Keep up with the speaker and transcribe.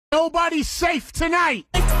Nobody's safe tonight.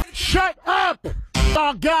 Shut up,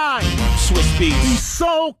 our guy. Swiss beats. He's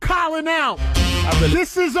so calling out.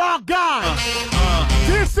 This is our guy.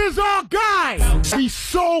 This is our guy. He's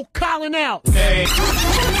so calling out. Hey.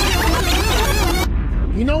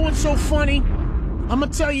 You know what's so funny? I'm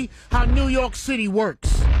going to tell you how New York City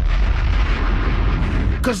works.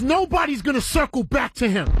 Because nobody's going to circle back to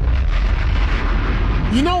him.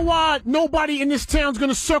 You know why nobody in this town's going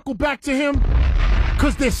to circle back to him?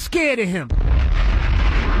 Because they're scared of him.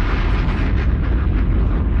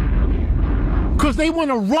 Because they want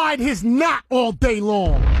to ride his knot all day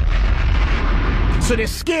long. So they're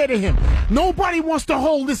scared of him. Nobody wants to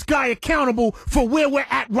hold this guy accountable for where we're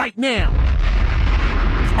at right now.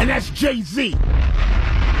 And that's Jay-Z.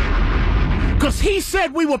 Because he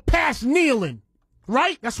said we were past kneeling.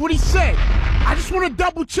 Right? That's what he said. I just want to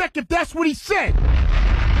double check if that's what he said.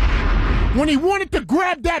 When he wanted to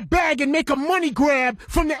grab that bag and make a money grab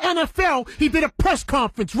from the NFL, he did a press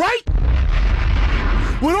conference, right?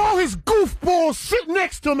 With all his goofballs sitting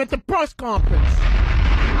next to him at the press conference.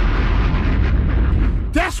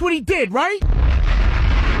 That's what he did, right?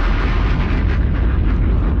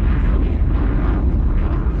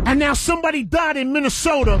 And now somebody died in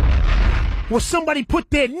Minnesota where somebody put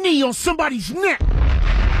their knee on somebody's neck.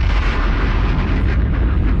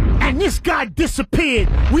 And this guy disappeared.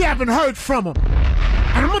 We haven't heard from him.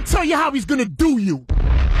 And I'm going to tell you how he's going to do you.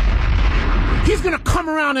 He's going to come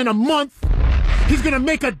around in a month. He's going to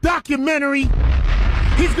make a documentary.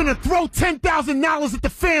 He's going to throw $10,000 at the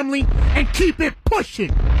family and keep it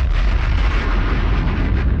pushing.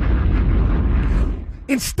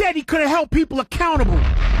 Instead, he could have held people accountable.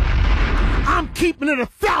 I'm keeping it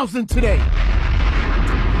 1,000 today.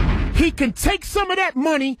 He can take some of that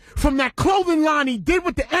money from that clothing line he did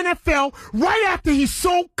with the NFL right after he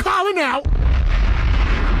sold Colin out.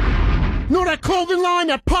 Know that clothing line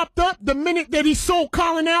that popped up the minute that he sold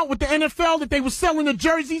Colin out with the NFL, that they were selling the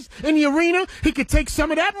jerseys in the arena? He could take some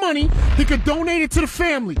of that money. He could donate it to the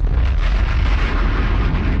family.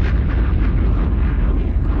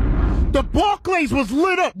 The Barclays was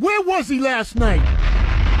lit up. Where was he last night?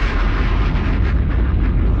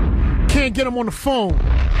 Can't get him on the phone.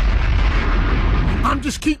 I'm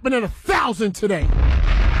just keeping it 1,000 today.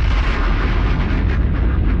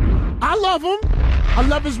 I love him. I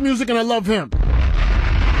love his music and I love him.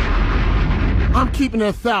 I'm keeping it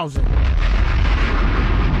 1,000.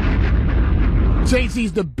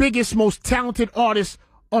 Jay-Z's the biggest, most talented artist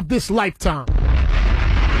of this lifetime.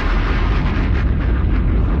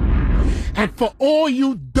 And for all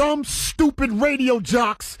you dumb, stupid radio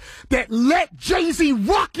jocks that let Jay-Z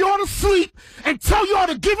rock y'all to sleep and tell y'all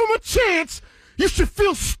to give him a chance, you should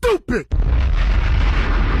feel stupid.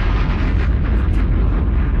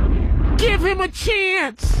 Give him a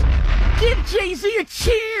chance. Give Jay-Z a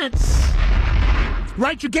chance.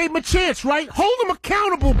 Right? You gave him a chance, right? Hold him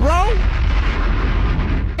accountable, bro.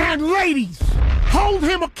 And ladies, hold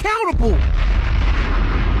him accountable.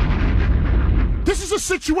 This is a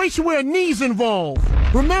situation where a knee's involved.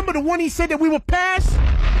 Remember the one he said that we were past?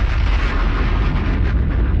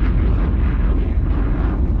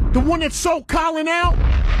 The one that sold Colin out?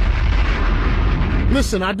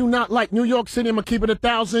 Listen, I do not like New York City. I'm going to keep it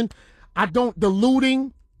 1,000. The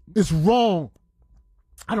looting is wrong.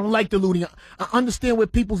 I don't like the looting. I understand where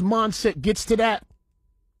people's mindset gets to that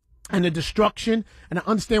and the destruction, and I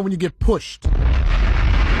understand when you get pushed.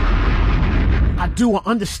 I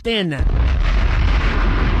understand that.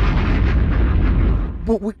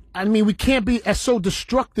 But we can't be as so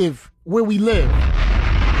destructive where we live.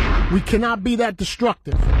 We cannot be that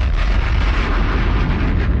destructive.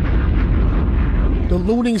 The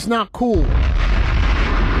looting's not cool.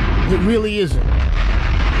 It really isn't.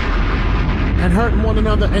 And hurting one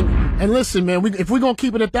another. And listen, man, if we're going to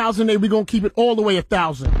keep it 1,000, we're going to keep it all the way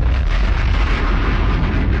 1,000.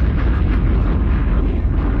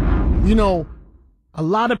 You know, a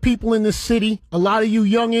lot of people in this city, a lot of you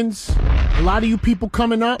youngins, a lot of you people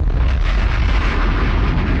coming up,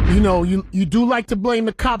 you know, you do like to blame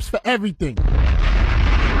the cops for everything.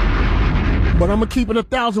 But I'm going to keep it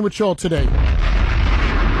 1,000 with y'all today.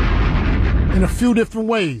 In a few different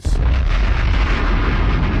ways.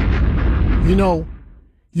 You know,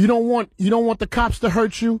 you don't want the cops to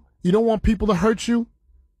hurt you. You don't want people to hurt you.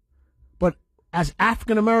 But as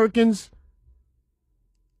African Americans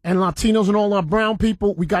and Latinos and all our brown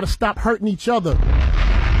people, we got to stop hurting each other.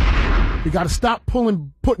 We got to stop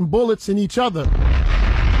putting bullets in each other.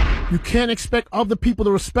 You can't expect other people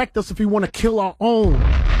to respect us if we want to kill our own.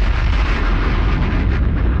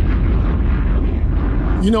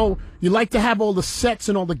 You know, you like to have all the sets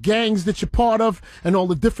and all the gangs that you're part of and all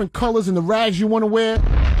the different colors and the rags you want to wear.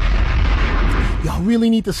 Y'all really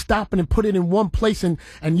need to stop it and put it in one place and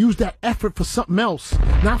use that effort for something else.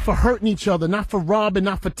 Not for hurting each other, not for robbing,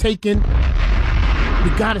 not for taking. We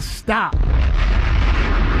gotta stop.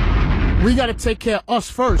 We gotta take care of us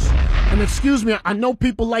first. And excuse me, I know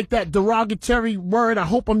people like that derogatory word. I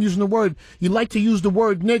hope I'm using the word. You like to use the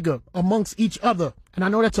word nigger amongst each other. And I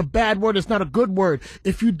know that's a bad word. It's not a good word.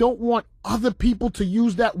 If you don't want other people to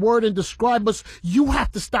use that word and describe us, you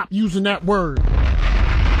have to stop using that word.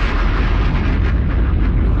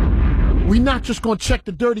 We're not just going to check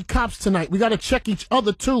the dirty cops tonight. We got to check each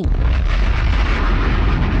other, too. We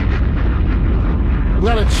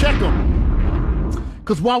got to check them.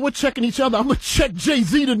 Because while we're checking each other, I'm going to check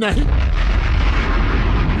Jay-Z tonight.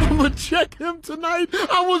 I'm going to check him tonight.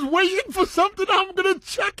 I was waiting for something. I'm going to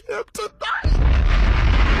check him tonight.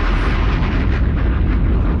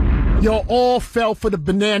 Y'all all fell for the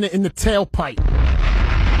banana in the tailpipe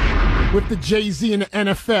with the Jay-Z and the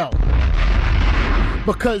NFL.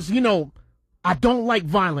 Because, you know, I don't like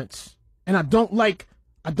violence. And I don't like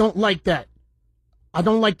that. I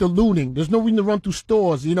don't like the looting. There's no reason to run through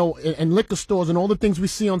stores, you know, and liquor stores and all the things we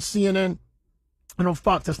see on CNN and on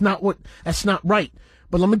Fox. That's not right.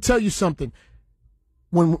 But let me tell you something.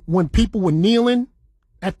 When people were kneeling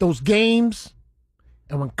at those games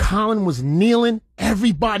and when Colin was kneeling,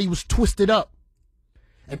 everybody was twisted up.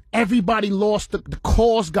 And everybody lost. The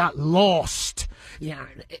cause got lost. Yeah,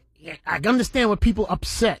 I understand when people are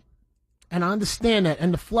upset. And I understand that.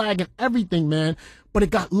 And the flag and everything, man. But it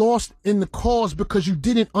got lost in the cause because you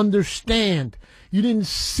didn't understand. You didn't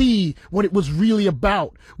see what it was really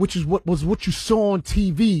about, which is what you saw on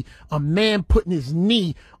TV, a man putting his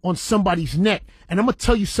knee on somebody's neck. And I'm going to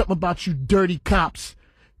tell you something about you dirty cops,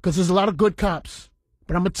 because there's a lot of good cops.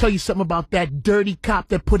 But I'm going to tell you something about that dirty cop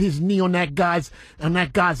that put his knee on that guy's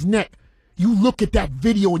neck. You look at that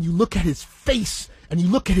video and you look at his face and you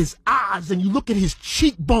look at his eyes and you look at his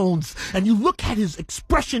cheekbones and you look at his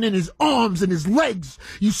expression in his arms and his legs.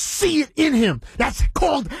 You see it in him. That's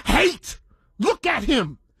called hate. Look at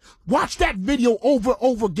him. Watch that video over and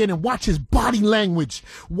over again and watch his body language.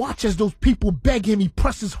 Watch as those people beg him. He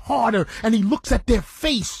presses harder and he looks at their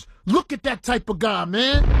face. Look at that type of guy,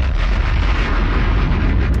 man.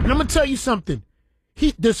 And I'm going to tell you something.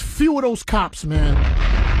 There's few of those cops, man.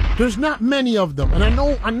 There's not many of them. And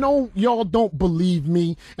I know y'all don't believe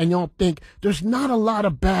me and y'all think there's not a lot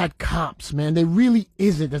of bad cops, man. There really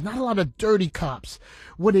isn't. There's not a lot of dirty cops.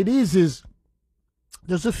 What it is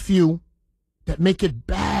there's a few that make it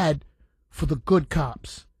bad for the good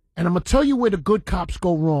cops. And I'm going to tell you where the good cops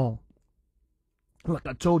go wrong. Like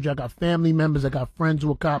I told you, I got family members, I got friends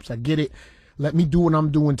who are cops. I get it. Let me do what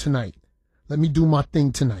I'm doing tonight. Let me do my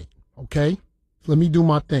thing tonight, okay? Let me do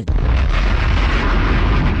my thing.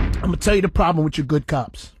 I'm going to tell you the problem with your good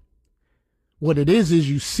cops. What it is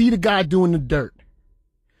you see the guy doing the dirt.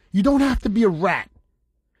 You don't have to be a rat.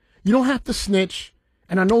 You don't have to snitch.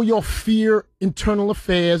 And I know y'all fear internal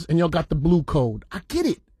affairs and y'all got the blue code. I get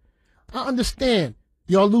it. I understand.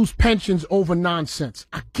 Y'all lose pensions over nonsense.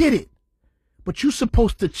 I get it. But you're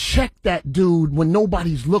supposed to check that dude when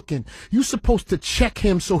nobody's looking. You're supposed to check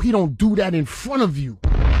him so he don't do that in front of you.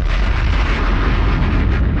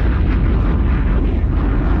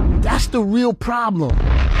 That's the real problem.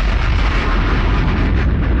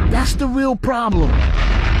 That's the real problem.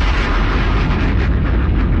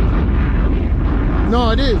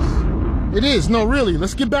 No, it is. It is. No, really.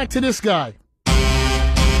 Let's get back to this guy.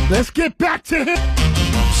 Let's get back to him.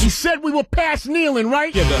 He said we were past kneeling,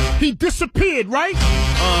 right? Yeah, he disappeared, right?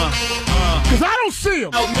 Because I don't see him.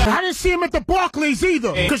 I didn't see him at the Barclays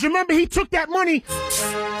either. Because remember, he took that money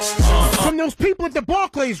from those people at the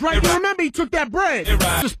Barclays, right? You remember he took that bread.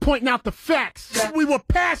 Just pointing out the facts. We were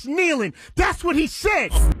past kneeling. That's what he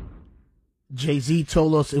said. Jay-Z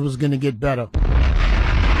told us it was going to get better.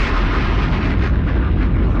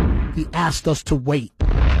 He asked us to wait.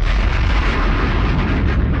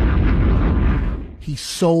 He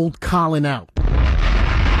sold Colin out.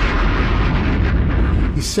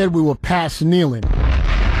 He said we were past kneeling.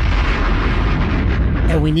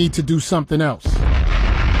 And we need to do something else.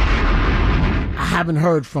 I haven't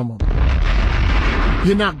heard from him.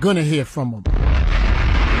 You're not gonna hear from him.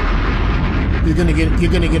 You're gonna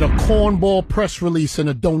get a cornball press release and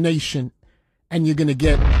a donation, and you're gonna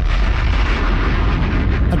get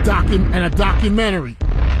a documentary.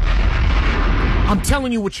 I'm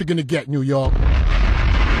telling you what you're gonna get, New York.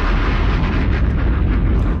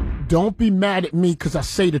 Don't be mad at me because I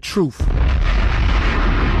say the truth.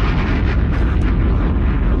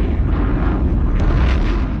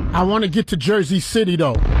 I want to get to Jersey City,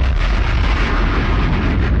 though.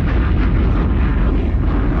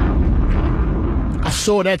 I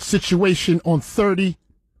saw that situation on 30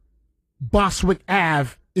 Boswick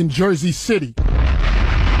Ave in Jersey City.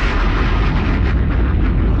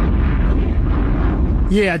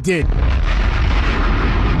 Yeah, I did.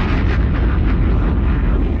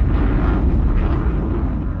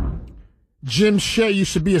 Jim Shea, you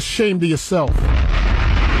should be ashamed of yourself.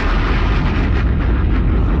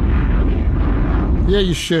 Yeah,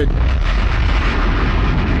 you should.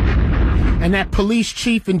 And that police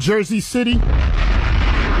chief in Jersey City,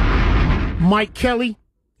 Mike Kelly,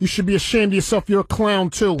 you should be ashamed of yourself. You're a clown,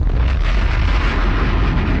 too.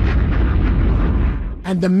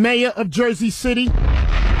 And the mayor of Jersey City,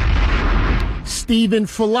 Stephen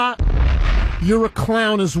Follott, you're a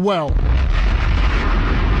clown as well.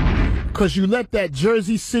 Because you let that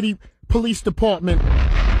Jersey City Police Department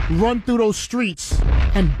run through those streets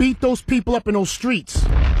and beat those people up in those streets.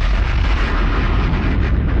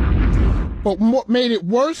 But what made it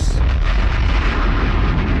worse?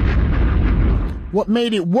 What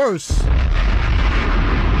made it worse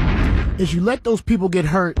is you let those people get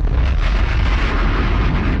hurt,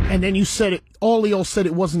 and then you said it, all y'all said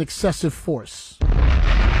it wasn't excessive force.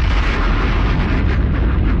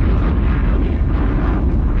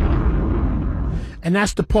 And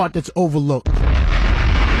that's the part that's overlooked.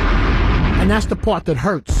 And that's the part that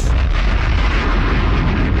hurts.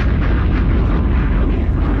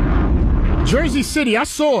 Jersey City, I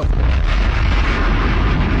saw it.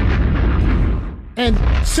 And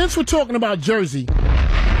since we're talking about Jersey,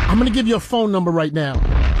 I'm going to give you a phone number right now.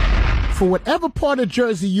 For whatever part of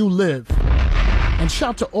Jersey you live, and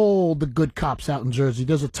shout to all the good cops out in Jersey.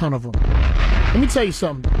 There's a ton of them. Let me tell you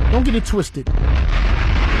something. Don't get it twisted.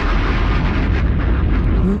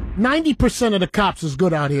 90% of the cops is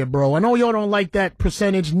good out here, bro. I know y'all don't like that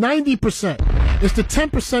percentage. 90%. It's the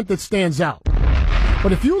 10% that stands out.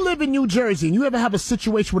 But if you live in New Jersey and you ever have a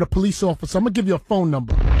situation with a police officer, I'm going to give you a phone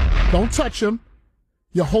number. Don't touch him.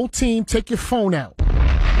 Your whole team, take your phone out.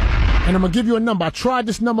 And I'm going to give you a number. I tried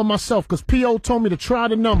this number myself because P.O. told me to try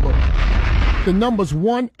the number. The number's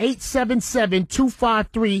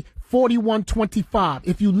 1-877-253-4125.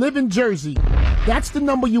 If you live in Jersey, that's the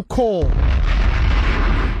number you call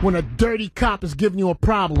when a dirty cop is giving you a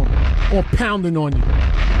problem or pounding on you.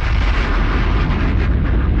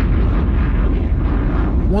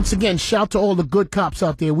 Once again, shout to all the good cops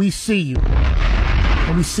out there. We see you.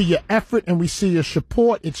 And we see your effort and we see your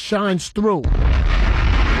support. It shines through.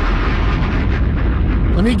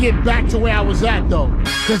 Let me get back to where I was at, though.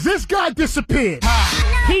 Because this guy disappeared.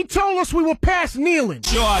 He told us we were past kneeling.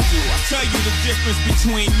 Sure I do. I tell you the difference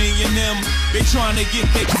between me and them. They trying to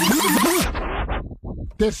get their...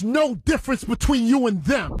 There's no difference between you and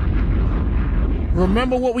them.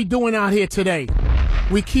 Remember what we doing out here today.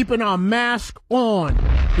 We keeping our mask on.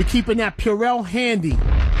 We keeping that Purell handy.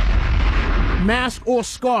 Mask or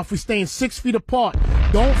scarf. We staying 6 feet apart.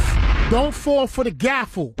 Don't fall for the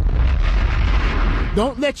gaffle.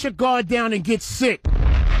 Don't let your guard down and get sick.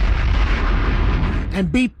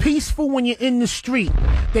 And be peaceful when you're in the street.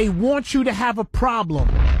 They want you to have a problem.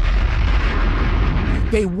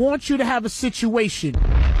 They want you to have a situation.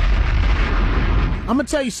 I'm going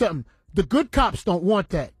to tell you something. The good cops don't want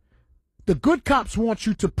that. The good cops want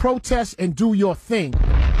you to protest and do your thing.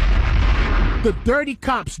 The dirty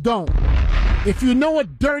cops don't. If you know a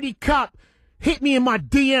dirty cop, hit me in my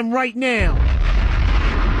DM right now.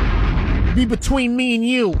 Be between me and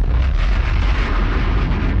you.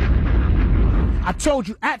 I told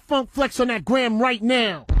you, at Funk Flex on that gram right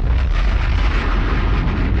now.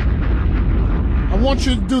 I want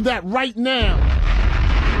you to do that right now.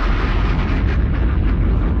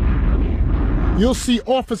 You'll see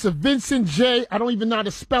Officer Vincent J. I don't even know how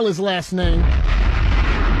to spell his last name.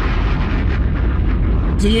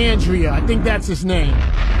 DeAndrea, I think that's his name.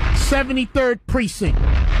 73rd Precinct.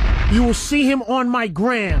 You will see him on my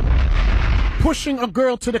gram, pushing a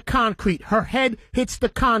girl to the concrete. Her head hits the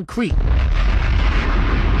concrete.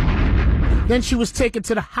 Then she was taken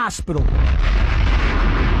to the hospital.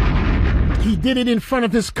 He did it in front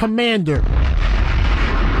of his commander,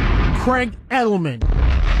 Craig Edelman.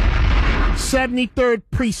 73rd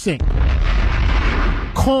Precinct.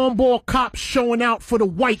 Cornball cops showing out for the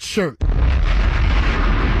white shirt.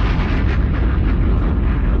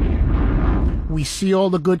 We see all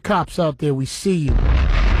the good cops out there. We see you.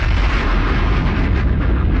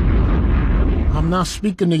 I'm not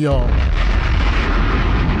speaking to y'all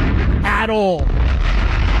at all.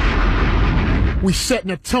 We setting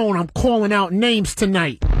a tone. I'm calling out names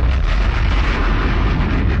tonight.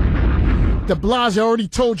 De Blasio already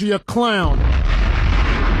told you you're a clown.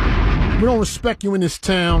 We don't respect you in this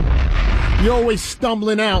town. You're always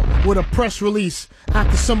stumbling out with a press release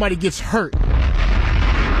after somebody gets hurt.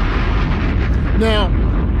 Now,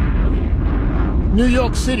 New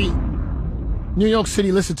York City,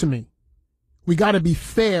 listen to me. We got to be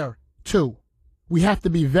fair, too. We have to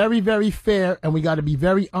be very, very fair, and we got to be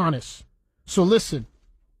very honest. So listen,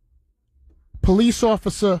 police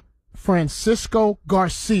officer Francisco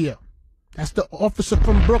Garcia, that's the officer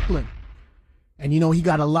from Brooklyn. And, you know, he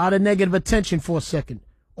got a lot of negative attention for a second.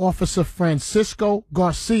 Officer Francisco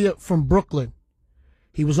Garcia from Brooklyn.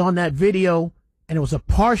 He was on that video, and it was a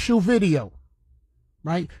partial video,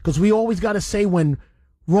 right? Because we always got to say when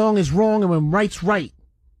wrong is wrong and when right's right.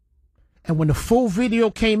 And when the full video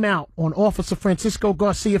came out on Officer Francisco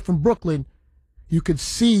Garcia from Brooklyn, you could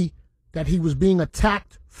see that he was being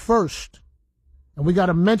attacked first. And we got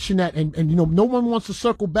to mention that. And, you know, no one wants to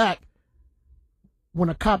circle back when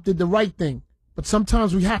a cop did the right thing. But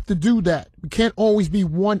sometimes we have to do that. We can't always be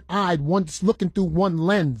one-eyed, just looking through one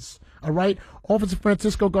lens. All right? Officer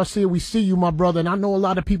Francisco Garcia, we see you, my brother, and I know a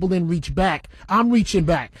lot of people didn't reach back. I'm reaching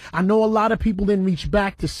back. I know a lot of people didn't reach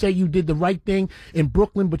back to say you did the right thing in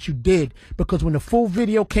Brooklyn, but you did. Because when the full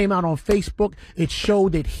video came out on Facebook, it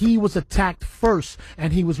showed that he was attacked first,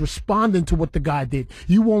 and he was responding to what the guy did.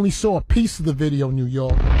 You only saw a piece of the video, New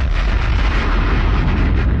York.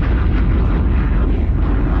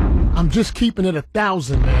 I'm just keeping it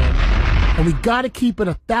 1,000, man. And we got to keep it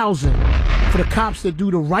 1,000 for the cops that do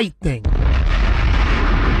the right thing.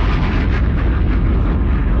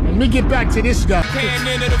 Let me get back to this guy.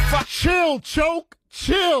 Chill, Choke.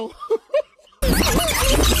 Chill.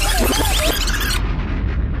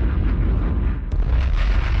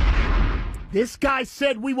 This guy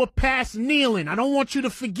said we were past kneeling. I don't want you to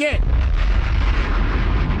forget.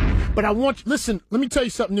 But I want you, listen, let me tell you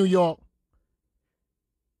something, New York.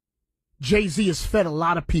 Jay-Z has fed a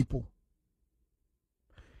lot of people.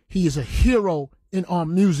 He is a hero in our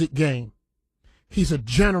music game. He's a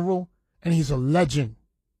general, and he's a legend.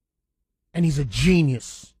 And he's a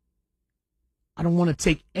genius. I don't want to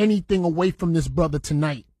take anything away from this brother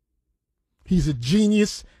tonight. He's a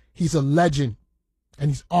genius, he's a legend,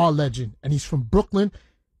 and he's our legend. And he's from Brooklyn,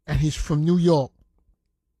 and he's from New York.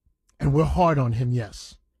 And we're hard on him,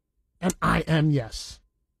 yes. And I am, yes.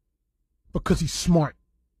 Because he's smart.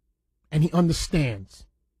 And he understands.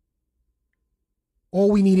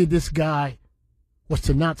 All we needed this guy was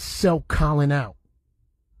to not sell Colin out.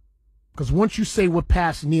 Because once you say we're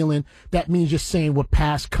past kneeling, that means you're saying we're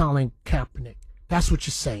past Colin Kaepernick. That's what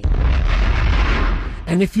you're saying.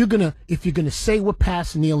 And if you're gonna say we're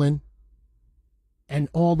past kneeling and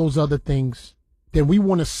all those other things, then we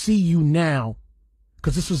want to see you now,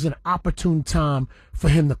 because this was an opportune time for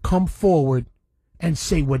him to come forward and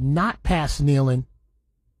say we're not past kneeling,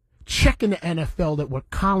 checking the NFL that what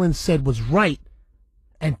Colin said was right,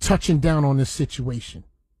 and touching down on this situation.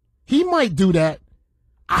 He might do that.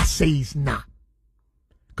 I say he's not.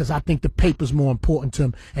 Because I think the paper's more important to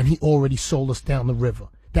him, and he already sold us down the river.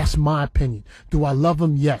 That's my opinion. Do I love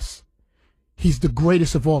him? Yes. He's the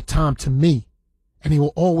greatest of all time to me, and he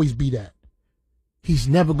will always be that. He's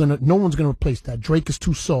never gonna, no one's gonna replace that. Drake is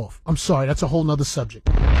too soft. I'm sorry, that's a whole nother subject.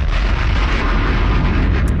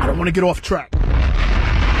 I don't want to get off track.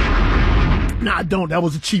 Nah, I don't. That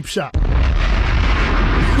was a cheap shot.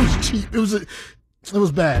 It was cheap. It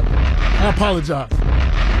was bad. I apologize.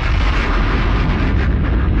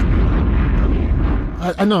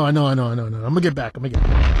 I know. I'm gonna get back.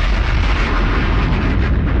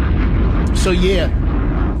 So yeah,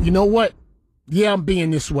 you know what? Yeah, I'm being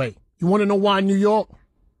this way. You want to know why, New York?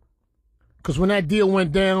 Because when that deal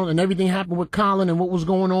went down and everything happened with Colin and what was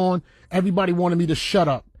going on, everybody wanted me to shut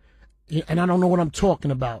up. And I don't know what I'm talking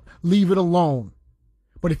about. Leave it alone.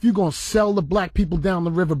 But if you're going to sell the black people down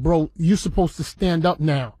the river, bro, you're supposed to stand up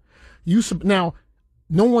now. Now,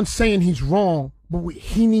 no one's saying he's wrong, but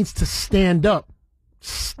he needs to stand up.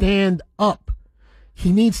 Stand up.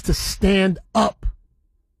 He needs to stand up.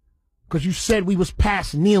 Because you said we was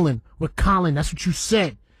past kneeling with Colin. That's what you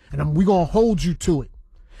said. And we're going to hold you to it.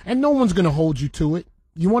 And no one's going to hold you to it.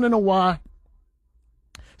 You want to know why?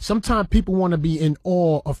 Sometimes people want to be in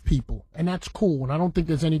awe of people, and that's cool, and I don't think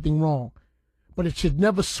there's anything wrong. But it should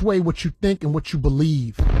never sway what you think and what you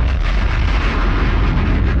believe,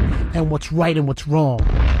 and what's right and what's wrong.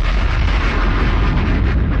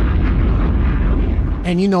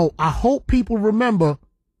 And, you know, I hope people remember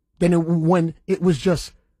that when it was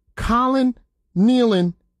just Colin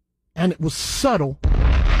kneeling and it was subtle,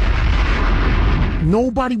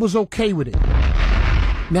 nobody was okay with it.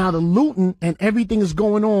 Now the looting and everything is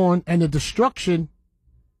going on and the destruction,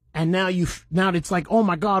 and now it's like, oh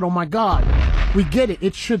my God, we get it.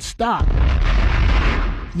 It should stop.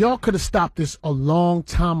 Y'all could have stopped this a long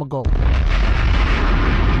time ago.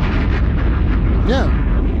 Yeah,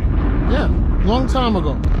 Long time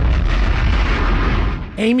ago.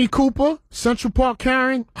 Amy Cooper, Central Park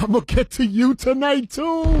Karen, I'm going to get to you tonight,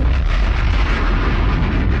 too.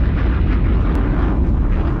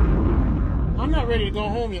 I'm not ready to go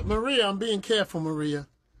home yet. Maria, I'm being careful, Maria.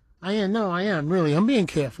 I am, really. I'm being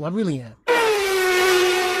careful. I really am.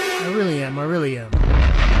 I really am.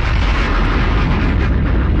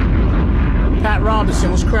 Pat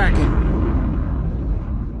Robinson was cracking.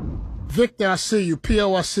 Victor, I see you.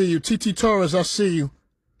 P.O., I see you. T.T. Torres, I see you.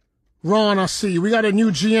 Ron, I see you. We got a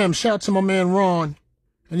new GM. Shout out to my man Ron.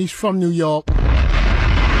 And he's from New York.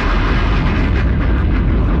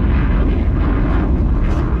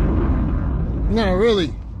 No,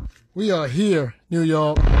 really. We are here, New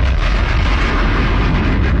York.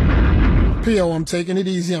 P.O., I'm taking it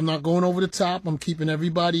easy. I'm not going over the top. I'm keeping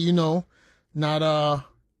everybody, you know, not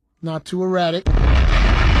too erratic.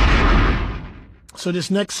 So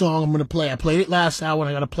this next song I'm going to play. I played it last hour and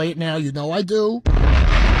I got to play it now. You know I do.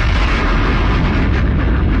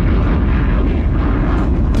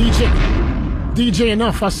 DJ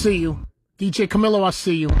Enough, I see you. DJ Camilo, I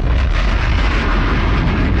see you.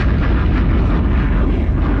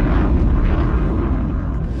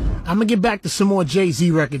 I'm going to get back to some more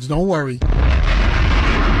Jay-Z records. Don't worry.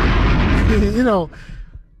 You know,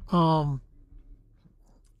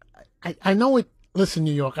 I know it, listen,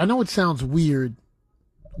 New York, I know it sounds weird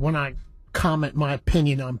when I comment my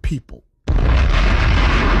opinion on people.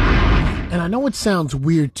 And I know it sounds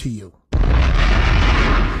weird to you.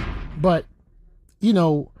 But, you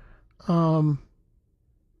know, I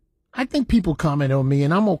think people comment on me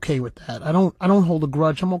and I'm okay with that. I don't hold a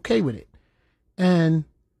grudge. I'm okay with it. And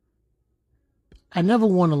I never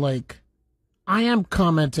want to, like, I am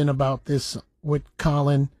commenting about this with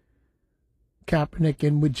Colin Kaepernick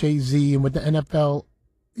and with Jay-Z and with the NFL.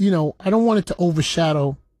 You know, I don't want it to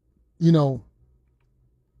overshadow, you know,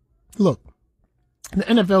 look, the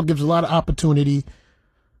NFL gives a lot of opportunity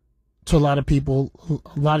to a lot of people,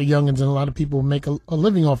 a lot of youngins, and a lot of people make a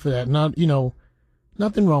living off of that. Not, you know,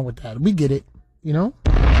 nothing wrong with that. We get it, you know?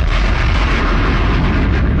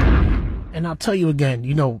 And I'll tell you again,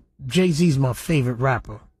 you know, Jay-Z's my favorite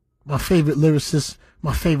rapper, my favorite lyricist,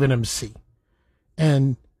 my favorite MC.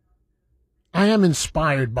 And I am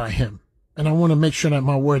inspired by him. And I want to make sure that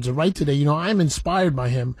my words are right today. You know, I'm inspired by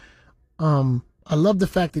him. I love the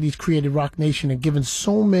fact that he's created Rock Nation and given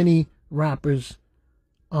so many rappers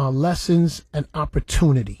lessons and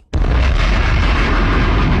opportunity.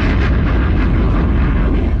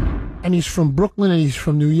 And he's from Brooklyn and he's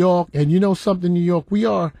from New York. And you know something, New York, we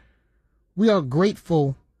are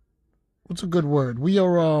grateful. What's a good word? We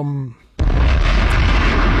are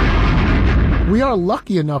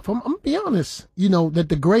lucky enough, I'm gonna be honest, you know, that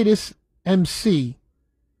the greatest MC,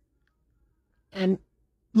 and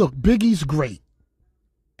look, Biggie's great.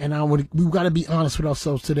 And we've got to be honest with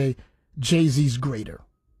ourselves today, Jay-Z's greater.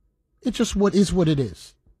 It's just what it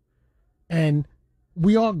is. And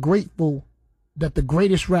we are grateful that the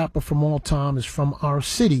greatest rapper from all time is from our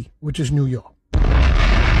city, which is New York.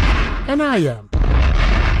 And I am.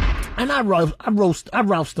 And I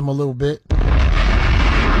roast him a little bit.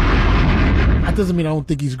 That doesn't mean I don't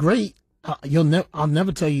think he's great. I'll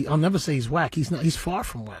never say he's whack. He's far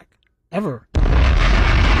from whack. Ever.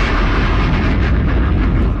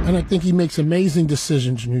 And I think he makes amazing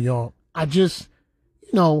decisions, New York. I just, you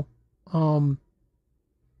know,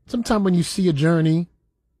 sometimes when you see a journey,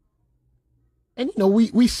 and, you know,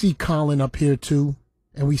 we see Colin up here too,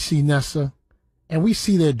 and we see Nessa, and we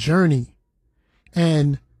see their journey.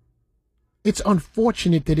 And it's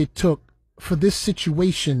unfortunate that it took for this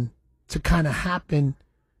situation to kind of happen,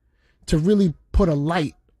 to really put a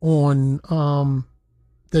light on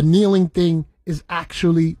the kneeling thing. We're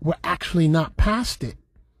actually not past it.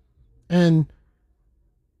 And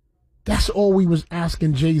that's all we was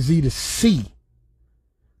asking Jay-Z to see,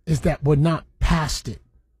 is that we're not past it.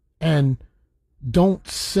 And don't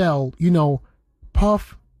sell, you know,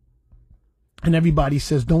 Puff and everybody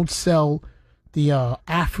says don't sell the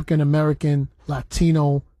African-American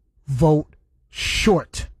Latino vote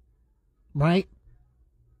short, right?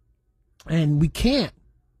 And we can't.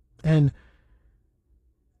 And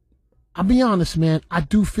I'll be honest, man, I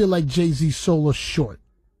do feel like Jay-Z sold us short,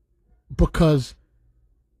 because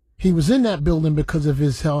he was in that building because of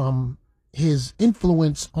his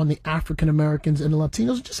influence on the African Americans and the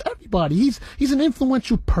Latinos, just everybody. He's an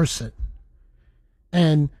influential person.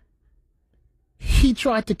 And he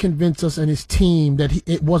tried to convince us and his team that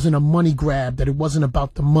it wasn't a money grab, that it wasn't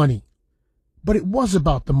about the money. But it was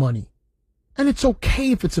about the money. And it's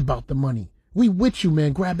okay if it's about the money. We with you,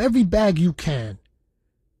 man. Grab every bag you can.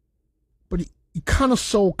 But he kind of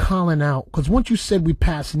sold Colin out, because once you said we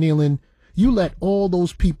passed kneeling, you let all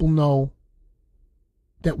those people know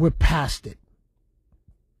that we're past it.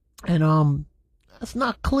 And that's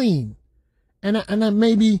not clean. And I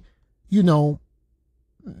maybe, you know,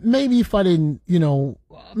 maybe if I didn't, you know,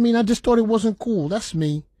 I mean, I just thought it wasn't cool. That's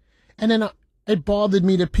me. And then it bothered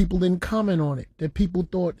me that people didn't comment on it, that people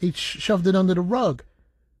thought they shoved it under the rug.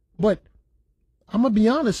 But I'm going to be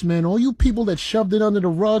honest, man, all you people that shoved it under the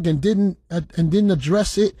rug and didn't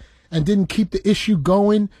address it and didn't keep the issue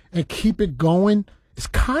going and keep it going, is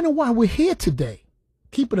kind of why we're here today.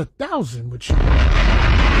 Keep it 1,000 with you.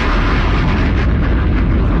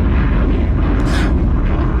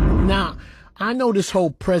 Now, I know this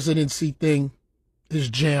whole presidency thing is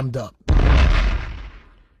jammed up.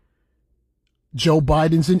 Joe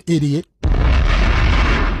Biden's an idiot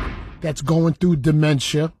that's going through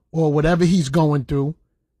dementia or whatever he's going through.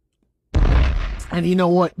 And you know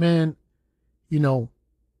what, man? You know,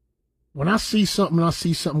 when I see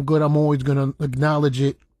something good, I'm always going to acknowledge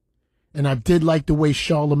it. And I did like the way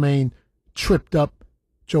Charlemagne tripped up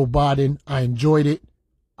Joe Biden. I enjoyed it.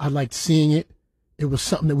 I liked seeing it. It was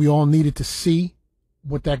something that we all needed to see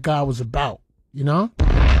what that guy was about, you know?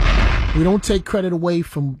 We don't take credit away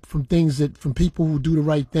from things from people who do the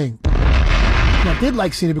right thing. And I did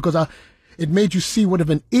like seeing it because it made you see what of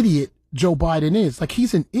an idiot Joe Biden is. Like,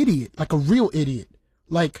 he's an idiot, like a real idiot.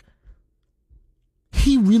 Like,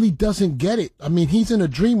 he really doesn't get it. I mean, he's in a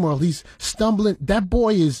dream world. He's stumbling. That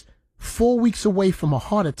boy is 4 weeks away from a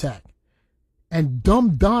heart attack. And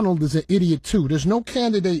dumb Donald is an idiot too. There's no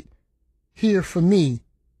candidate here for me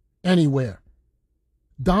anywhere.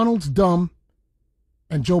 Donald's dumb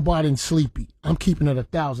and Joe Biden's sleepy. I'm keeping it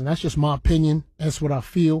 1,000. That's just my opinion. That's what I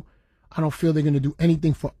feel. I don't feel they're going to do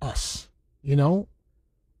anything for us. You know?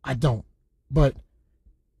 I don't. But,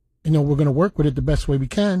 you know, we're going to work with it the best way we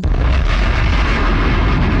can.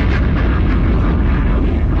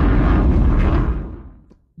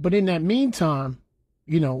 But in that meantime,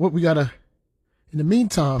 you know, what we got to, in the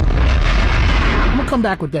meantime, I'm going to come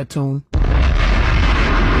back with that tune.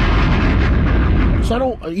 So I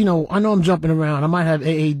don't, you know, I know I'm jumping around. I might have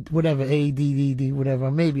AADD, whatever.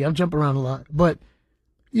 Maybe I'm jumping around a lot. But,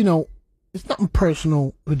 you know, it's nothing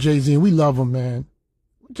personal with Jay-Z, and we love him, man.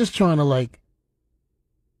 We're just trying to, like,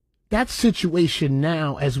 that situation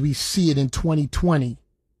now as we see it in 2020,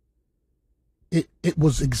 it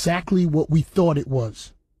was exactly what we thought it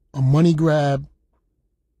was. A money grab.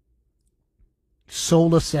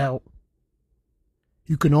 Sold us out.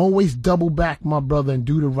 You can always double back, my brother, and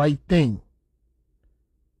do the right thing.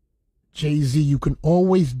 Jay-Z, you can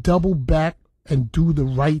always double back and do the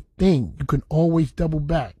right thing. You can always double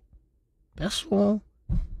back. That's all.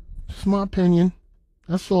 That's my opinion.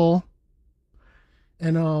 That's all.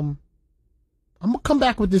 And I'm gonna come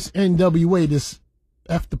back with this NWA, this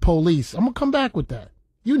F the police. I'm gonna come back with that.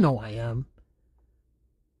 You know I am.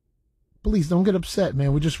 Please don't get upset,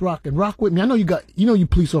 man. We're just rocking. Rock with me. I know you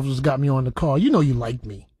police officers got me on the call. You know you like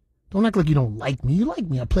me. Don't act like you don't like me. You like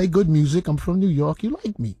me. I play good music. I'm from New York. You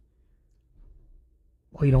like me.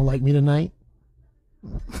 Oh, you don't like me tonight?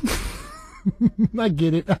 I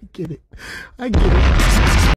get it. I get it.